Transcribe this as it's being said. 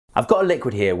I've got a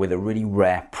liquid here with a really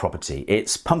rare property.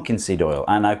 It's pumpkin seed oil,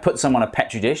 and I've put some on a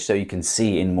petri dish so you can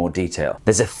see in more detail.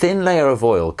 There's a thin layer of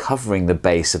oil covering the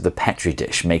base of the petri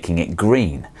dish, making it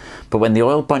green. But when the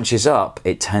oil bunches up,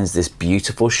 it turns this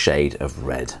beautiful shade of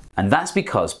red. And that's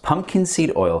because pumpkin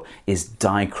seed oil is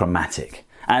dichromatic.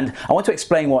 And I want to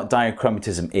explain what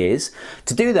dichromatism is.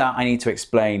 To do that, I need to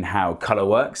explain how color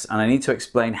works, and I need to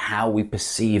explain how we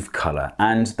perceive color.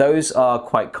 And those are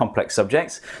quite complex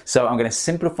subjects, so I'm going to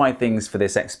simplify things for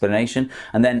this explanation.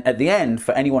 And then at the end,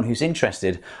 for anyone who's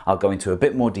interested, I'll go into a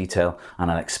bit more detail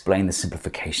and I'll explain the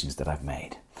simplifications that I've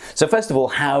made. So first of all,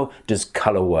 how does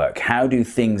color work? How do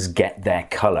things get their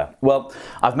color? Well,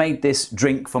 I've made this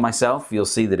drink for myself. You'll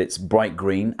see that it's bright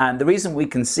green. And the reason we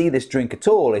can see this drink at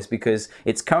all is because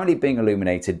it's currently being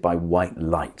illuminated by white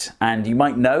light. And you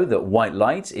might know that white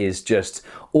light is just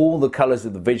all the colors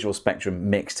of the visual spectrum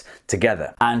mixed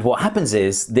together. And what happens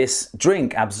is this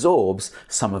drink absorbs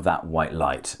some of that white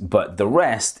light, but the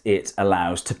rest it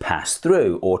allows to pass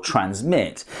through or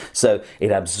transmit. So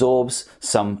it absorbs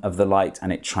some of the light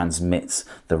and it transmits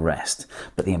the rest.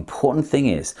 But the important thing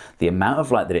is the amount of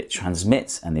light that it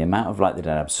transmits and the amount of light that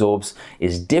it absorbs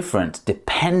is different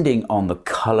depending on the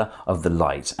color of the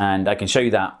light. And I can show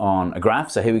you that on a graph.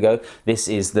 So here we go. This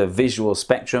is the visual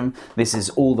spectrum. This is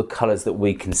all the colors that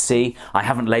we can see. I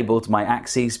haven't labeled my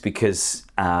axes because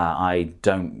I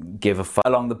don't give a fuck.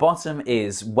 Along the bottom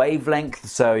is wavelength,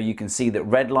 so you can see that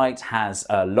red light has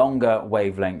a longer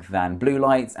wavelength than blue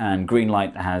light and green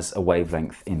light has a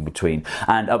wavelength in between.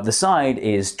 And up the side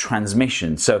is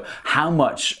transmission, so how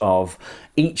much of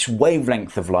each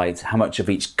wavelength of light, how much of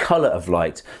each color of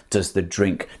light does the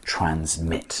drink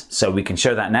transmit? So we can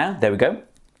show that now. There we go.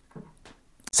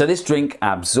 So this drink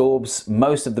absorbs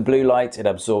most of the blue light, it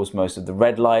absorbs most of the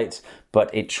red light,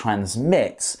 but it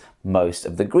transmits most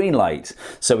of the green light.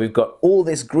 So we've got all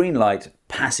this green light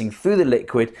passing through the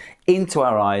liquid into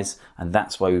our eyes, and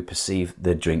that's why we perceive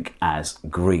the drink as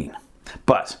green.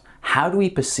 But how do we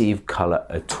perceive color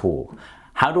at all?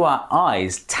 How do our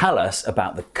eyes tell us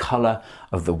about the color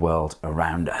of the world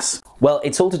around us? Well,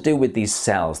 it's all to do with these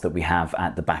cells that we have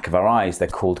at the back of our eyes. They're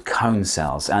called cone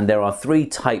cells, and there are three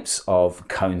types of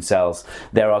cone cells.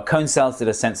 There are cone cells that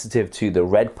are sensitive to the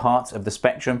red part of the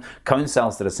spectrum, cone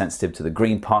cells that are sensitive to the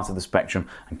green part of the spectrum,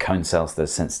 and cone cells that are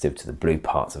sensitive to the blue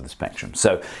parts of the spectrum.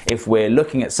 So if we're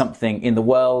looking at something in the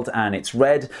world and it's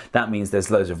red, that means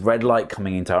there's loads of red light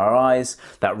coming into our eyes.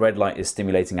 That red light is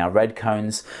stimulating our red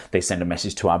cones. They send a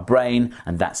message to our brain,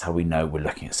 and that's how we know we're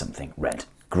looking at something red.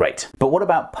 Great. But what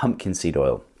about pumpkin seed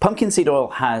oil? Pumpkin seed oil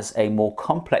has a more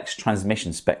complex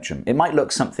transmission spectrum. It might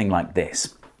look something like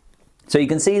this. So you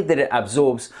can see that it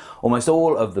absorbs almost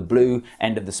all of the blue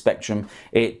end of the spectrum.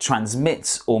 It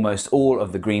transmits almost all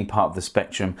of the green part of the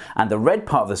spectrum, and the red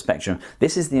part of the spectrum,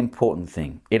 this is the important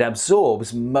thing. It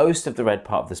absorbs most of the red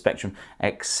part of the spectrum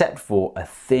except for a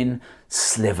thin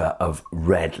sliver of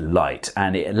red light,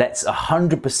 and it lets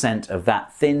 100% of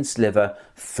that thin sliver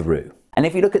through. And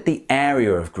if you look at the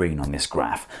area of green on this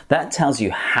graph, that tells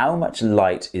you how much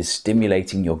light is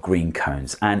stimulating your green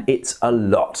cones, and it's a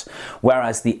lot.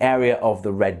 Whereas the area of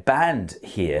the red band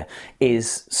here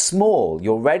is small.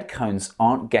 Your red cones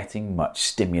aren't getting much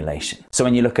stimulation. So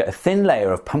when you look at a thin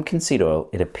layer of pumpkin seed oil,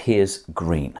 it appears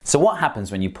green. So what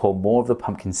happens when you pour more of the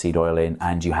pumpkin seed oil in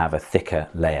and you have a thicker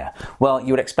layer? Well,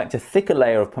 you would expect a thicker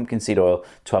layer of pumpkin seed oil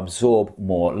to absorb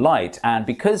more light, and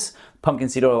because pumpkin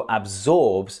seed oil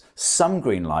absorbs some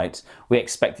green light, we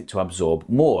expect it to absorb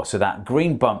more, so that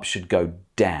green bump should go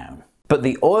down. But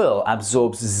the oil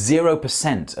absorbs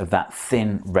 0% of that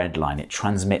thin red line. It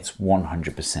transmits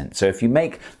 100%. So if you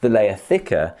make the layer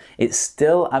thicker, it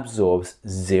still absorbs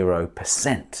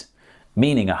 0%.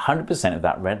 Meaning 100% of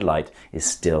that red light is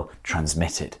still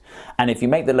transmitted. And if you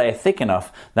make the layer thick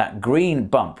enough, that green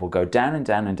bump will go down and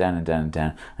down and down and down and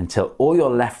down until all you're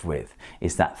left with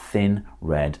is that thin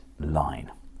red line.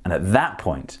 And at that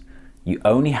point, you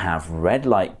only have red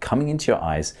light coming into your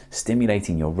eyes,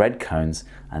 stimulating your red cones,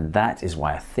 and that is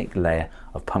why a thick layer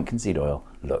of pumpkin seed oil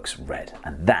looks red.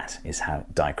 And that is how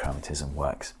dichromatism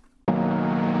works.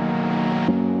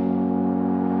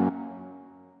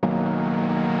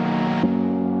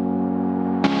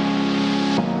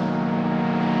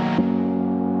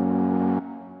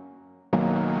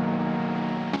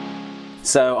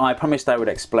 So I promised I would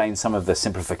explain some of the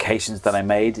simplifications that I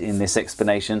made in this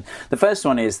explanation. The first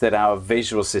one is that our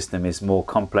visual system is more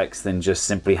complex than just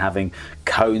simply having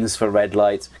cones for red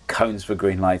light, cones for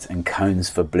green light, and cones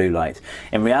for blue light.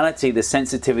 In reality, the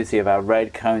sensitivity of our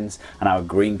red cones and our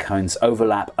green cones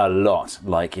overlap a lot,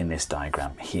 like in this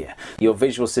diagram here. Your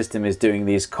visual system is doing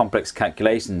these complex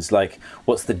calculations like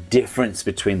what's the difference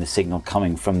between the signal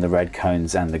coming from the red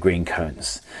cones and the green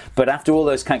cones. But after all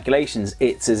those calculations,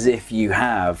 it's as if you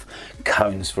have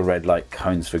cones for red light,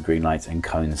 cones for green light, and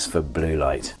cones for blue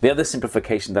light. The other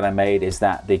simplification that I made is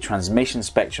that the transmission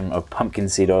spectrum of pumpkin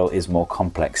seed oil is more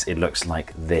complex. It looks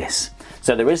like this.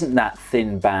 So there isn't that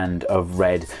thin band of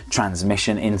red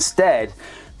transmission. Instead,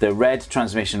 the red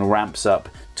transmission ramps up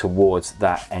towards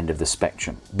that end of the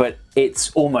spectrum. But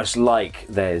it's almost like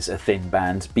there's a thin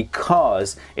band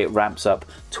because it ramps up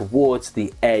towards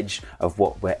the edge of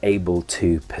what we're able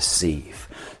to perceive.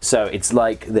 So it's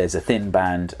like there's a thin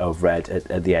band of red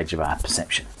at the edge of our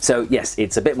perception. So yes,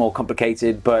 it's a bit more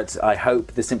complicated, but I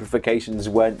hope the simplifications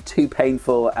weren't too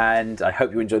painful, and I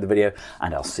hope you enjoyed the video,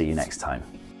 and I'll see you next time.